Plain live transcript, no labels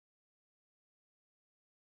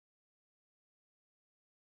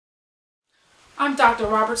I'm Dr.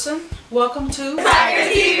 Robertson. Welcome to Soccer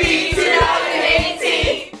TV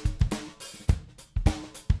 2018.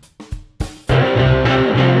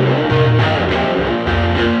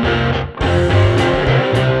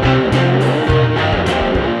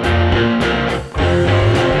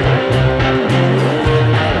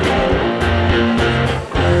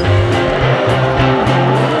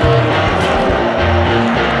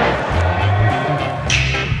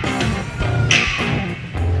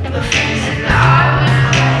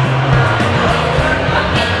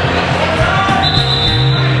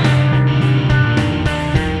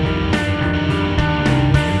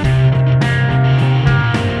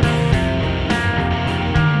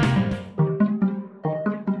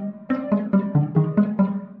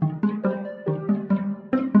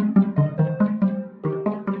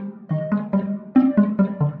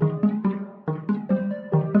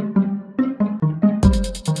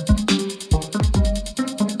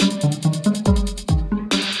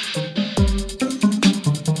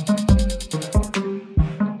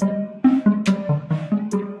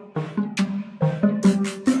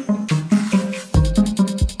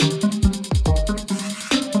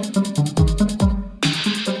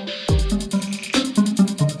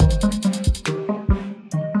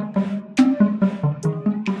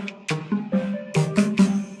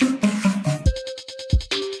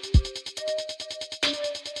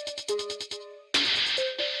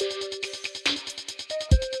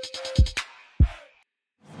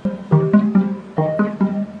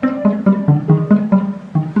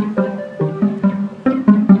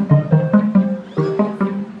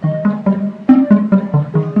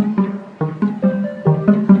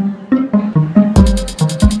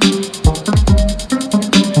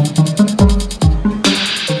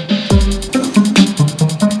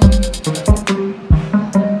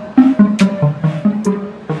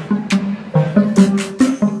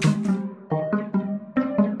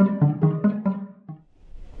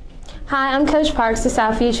 Hi, I'm Coach Parks, the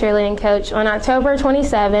Southview cheerleading coach. On October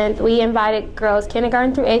 27th, we invited girls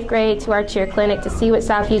kindergarten through 8th grade to our cheer clinic to see what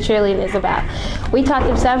Southview cheerleading is about. We taught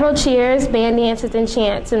them several cheers, band dances, and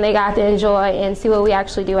chants, and they got to enjoy and see what we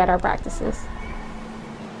actually do at our practices.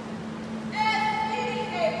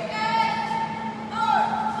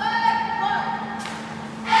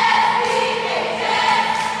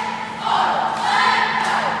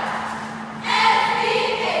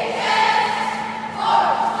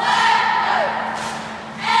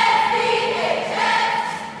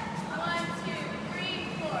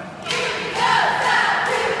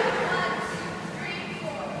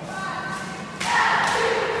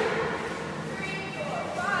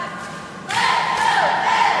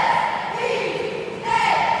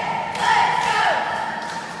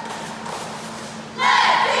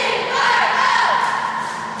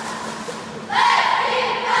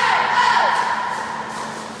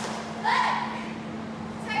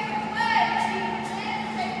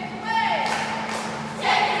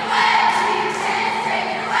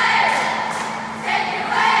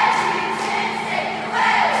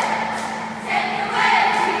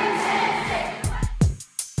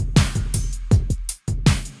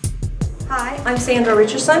 Hi, I'm Sandra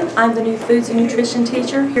Richardson. I'm the new Foods and Nutrition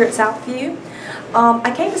teacher here at Southview.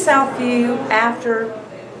 I came to Southview after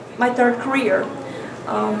my third career.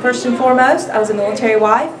 First and foremost, I was a military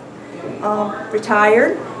wife,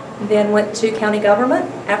 retired, then went to county government.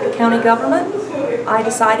 After county government, I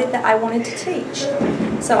decided that I wanted to teach.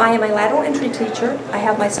 So I am a lateral entry teacher. I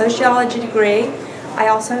have my sociology degree. I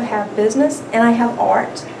also have business and I have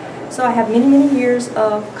art. So I have many, many years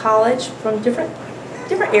of college from different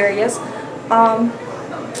areas.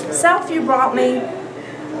 Southview brought me,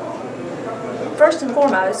 first and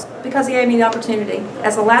foremost, because he gave me the opportunity.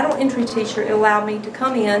 As a lateral entry teacher, it allowed me to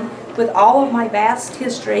come in with all of my vast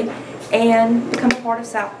history and become a part of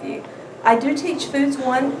Southview. I do teach Foods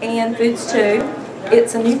 1 and Foods 2.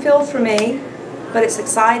 It's a new field for me, but it's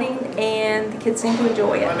exciting and the kids seem to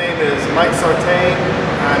enjoy it. My name is Mike Sartain.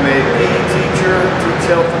 I'm a PE teacher,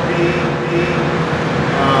 teach health and PE,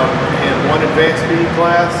 and one advanced PE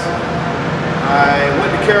class. I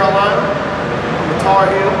went to Carolina on the Tar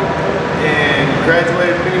Heel and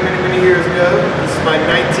graduated many years ago. This is my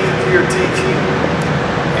 19th year teaching,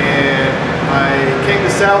 and I came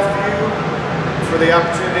to Southview for the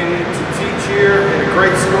opportunity to teach here in a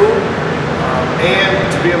great school and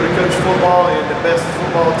to be able to coach football in the best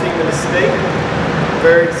football team in the state.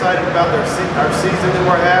 Very excited about our season that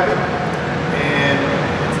we're having, and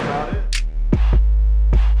that's about it.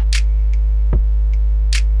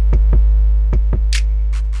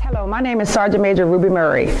 Hello, my name name is Sergeant Major Ruby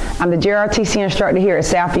Murray. I'm the JROTC instructor here at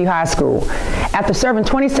Southview High School. After serving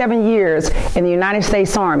 27 years in the United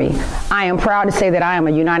States Army, I am proud to say that I am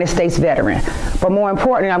a United States veteran. But more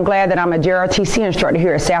importantly, I'm glad that I'm a JROTC instructor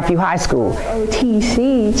here at Southview High School.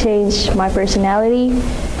 OTC changed my personality,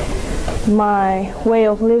 my way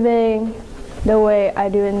of living, the way I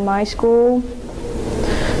do in my school.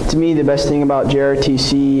 To me, the best thing about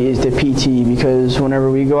JROTC is the PT, because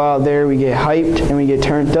whenever we go out there, we get hyped and we get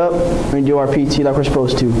turned up and we do our PT like we're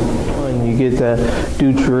supposed to. And you get to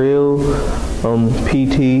do drill,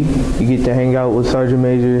 PT, you get to hang out with Sergeant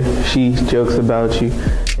Major, she jokes about you.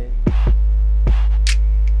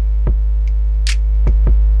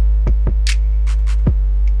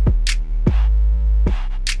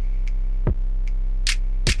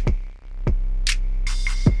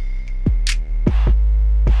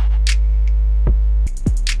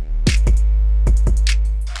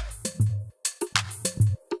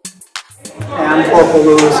 I'm Corporal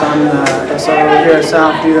Lewis. I'm the SRO here at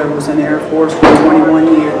Southview. I was in the Air Force for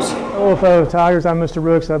 21 years. Hello, fellow Tigers. I'm Mr.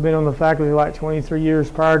 Brooks. I've been on the faculty like 23 years.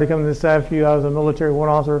 Prior to coming to Southview, I was a military one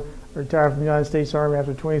officer, retired from the United States Army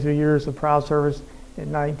after 23 years of proud service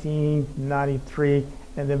in 1993,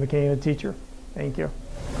 and then became a teacher. Thank you.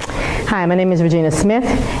 Hi, my name is Regina Smith,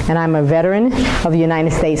 and I'm a veteran of the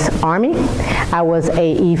United States Army. I was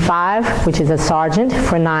a E5, which is a sergeant,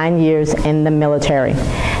 for 9 years in the military.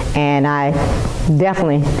 And I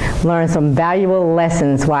definitely learned some valuable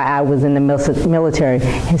lessons while I was in the military,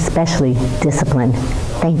 especially discipline.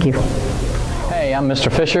 Thank you. Hey, I'm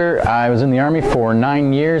Mr. Fisher. I was in the Army for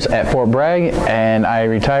 9 years at Fort Bragg, and I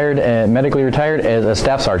retired, medically retired as a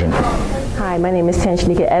staff sergeant. Hi, my name is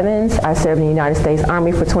Tanshanika Evans. I served in the United States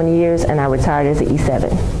Army for 20 years, and I retired as an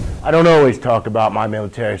E7. I don't always talk about my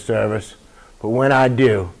military service, but when I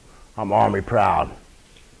do, I'm Army proud.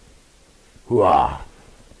 Hoo-ah.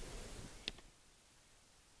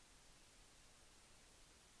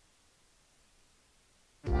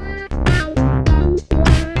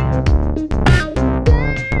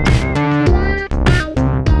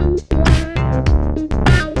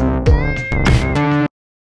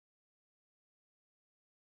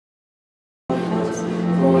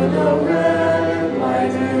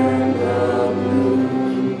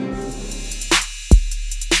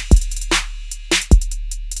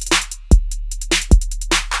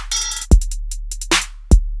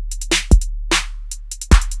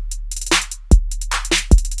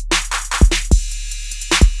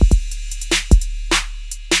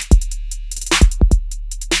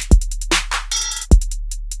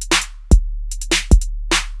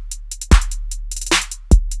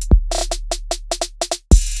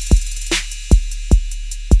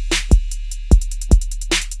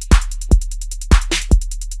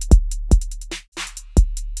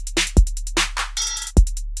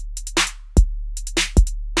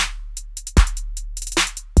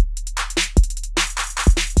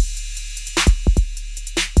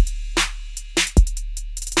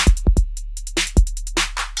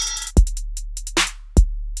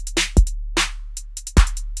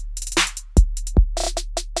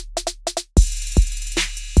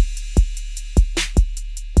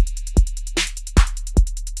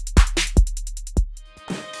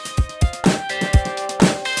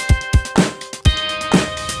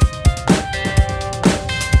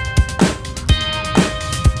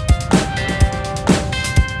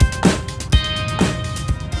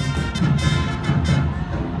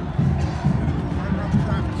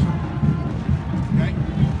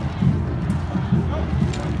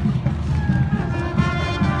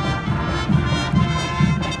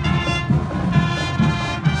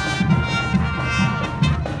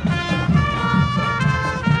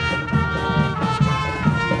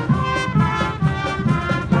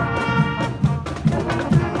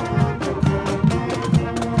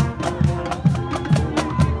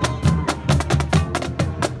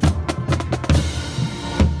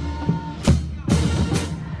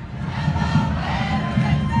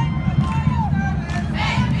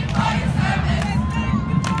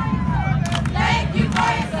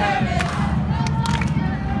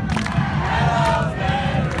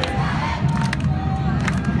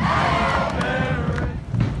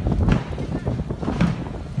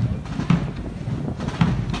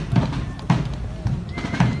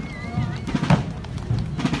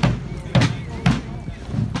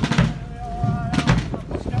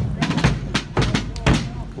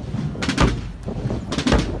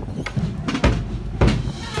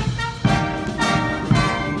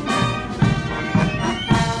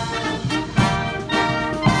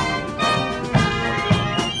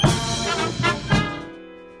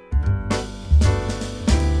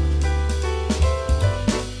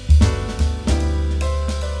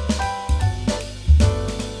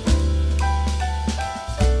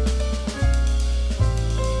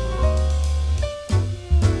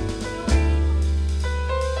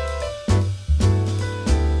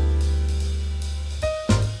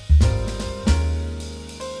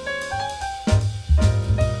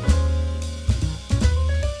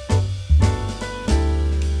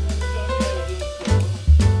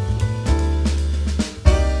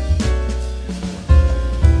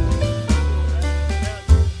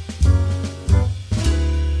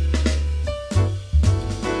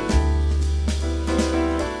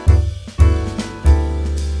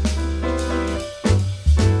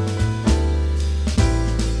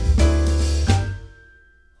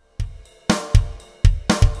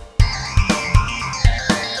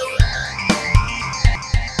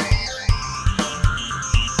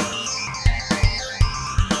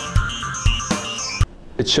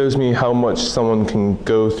 It shows me how much someone can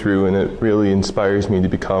go through, and it really inspires me to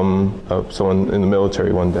become someone in the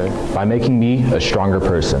military one day. By making me a stronger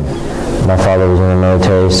person. My father was in the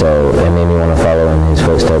military, so it made me want to follow in his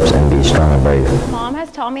footsteps and be strong and brave. Mom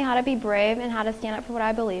has taught me how to be brave and how to stand up for what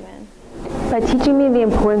I believe in. By teaching me the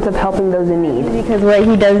importance of helping those in need. Because what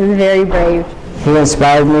he does is very brave. He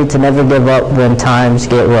inspired me to never give up when times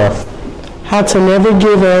get rough. How to never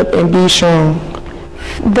give up and be strong.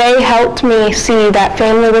 They helped me see that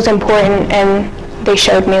family was important, and they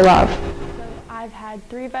showed me love. I've had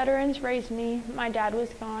 3 veterans raise me. My dad was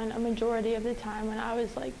gone a majority of the time when I was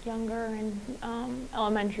younger in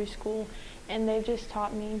elementary school, and they've just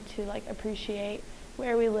taught me to appreciate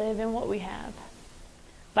where we live and what we have.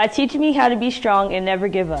 By teaching me how to be strong and never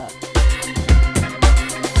give up.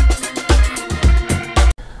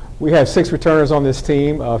 We have 6 returners on this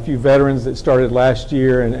team, a few veterans that started last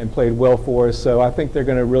year and played well for us, so I think they're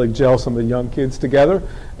going to really gel some of the young kids together,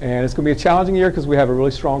 and it's going to be a challenging year because we have a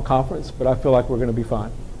really strong conference, but I feel like we're going to be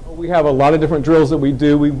fine. We have a lot of different drills that we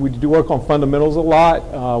do. We do work on fundamentals a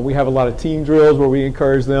lot. We have a lot of team drills where we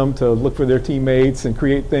encourage them to look for their teammates and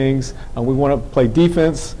create things. We want to play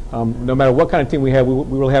defense. No matter what kind of team we have, we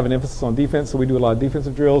really have an emphasis on defense, so we do a lot of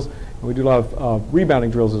defensive drills, and we do a lot of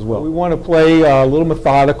rebounding drills as well. We want to play a little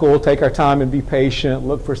methodical, take our time and be patient,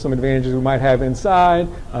 look for some advantages we might have inside,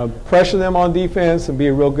 pressure them on defense, and be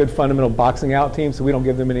a real good fundamental boxing out team so we don't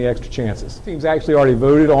give them any extra chances. The team's actually already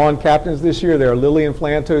voted on captains this year. There are Lillian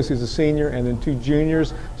Flantos, who's a senior, and then 2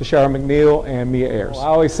 juniors, Tashara McNeil and Mia Ayers. I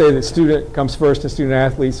always say that student comes first in student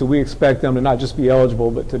athletes, so we expect them to not just be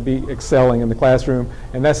eligible, but to be excelling in the classroom,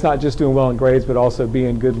 and that's not just doing well in grades, but also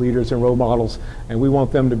being good leaders and role models, and we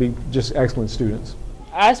want them to be just excellent students.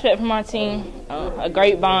 I expect from my team a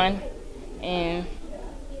great bond and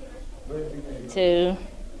to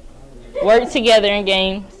work together in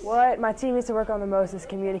games. What my team needs to work on the most is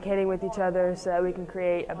communicating with each other so that we can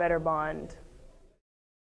create a better bond.